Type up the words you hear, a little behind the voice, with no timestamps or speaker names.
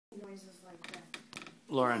noises like that.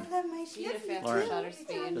 Lauren. You need a faster Lauren. shutter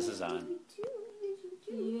speed. This is on.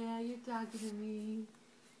 Yeah, you're talking to me.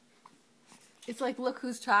 It's like, look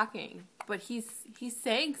who's talking. But he's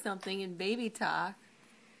saying something in baby talk.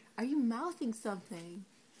 Are you mouthing something?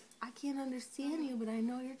 I can't understand you, but I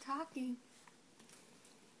know you're talking.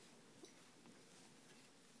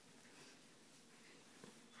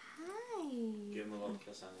 Hi. Give him a little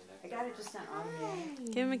kiss on the neck. I got it just on automatic.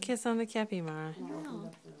 Give him a kiss on the capybara. No.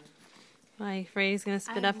 Why, you afraid he's going to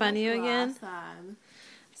spit up on you again? On.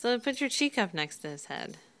 So put your cheek up next to his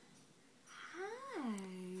head. Hi.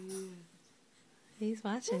 He's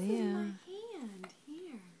watching This you. is my hand.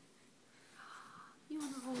 Here. You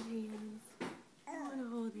want to hold hands? I want to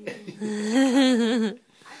hold hands.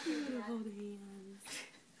 You want to hold hands.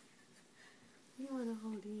 You want to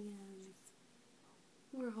hold hands.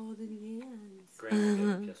 We're holding hands. Grandma, give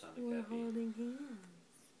him a kiss on the We're cappy. holding hands.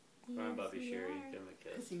 Come on, Yes, Bubby we Sherry, are. give him a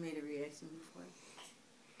Because kiss. he made a reaction before.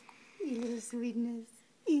 You little sweetness.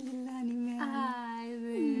 You little honey man. Hi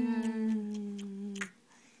there.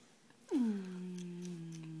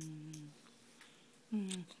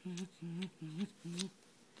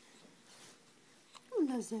 Who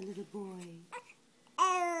loves that little boy?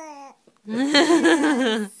 You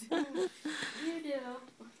do.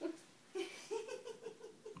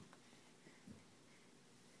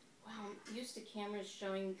 Wow, I'm used to cameras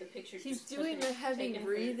showing the pictures. He's just doing the heavy taken for-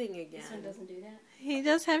 breathing again. This one doesn't do that. He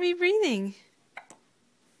does heavy breathing.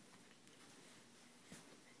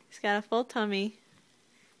 He's got a full tummy.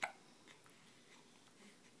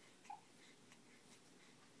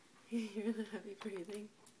 You're the heavy breathing.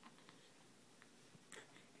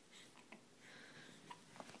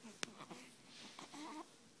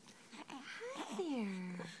 Hi there.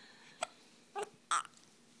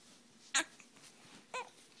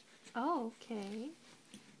 Oh, okay.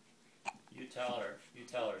 You tell her. You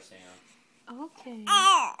tell her, Sam. Okay.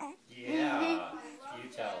 Yeah. You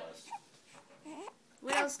tell us.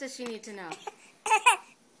 What else does she need to know?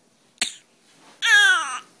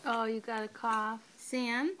 Oh, you got a cough.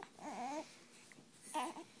 Sam?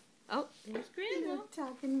 Oh, there's Grandma. Little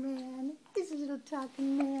talking man. He's a little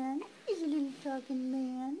talking man. He's a little talking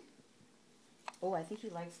man. Oh, I think he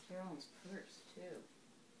likes Carolyn's purse, too.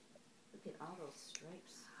 Look at all those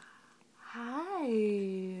stripes.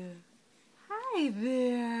 Hi. Hi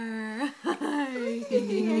there. Hi.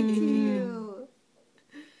 Thank you.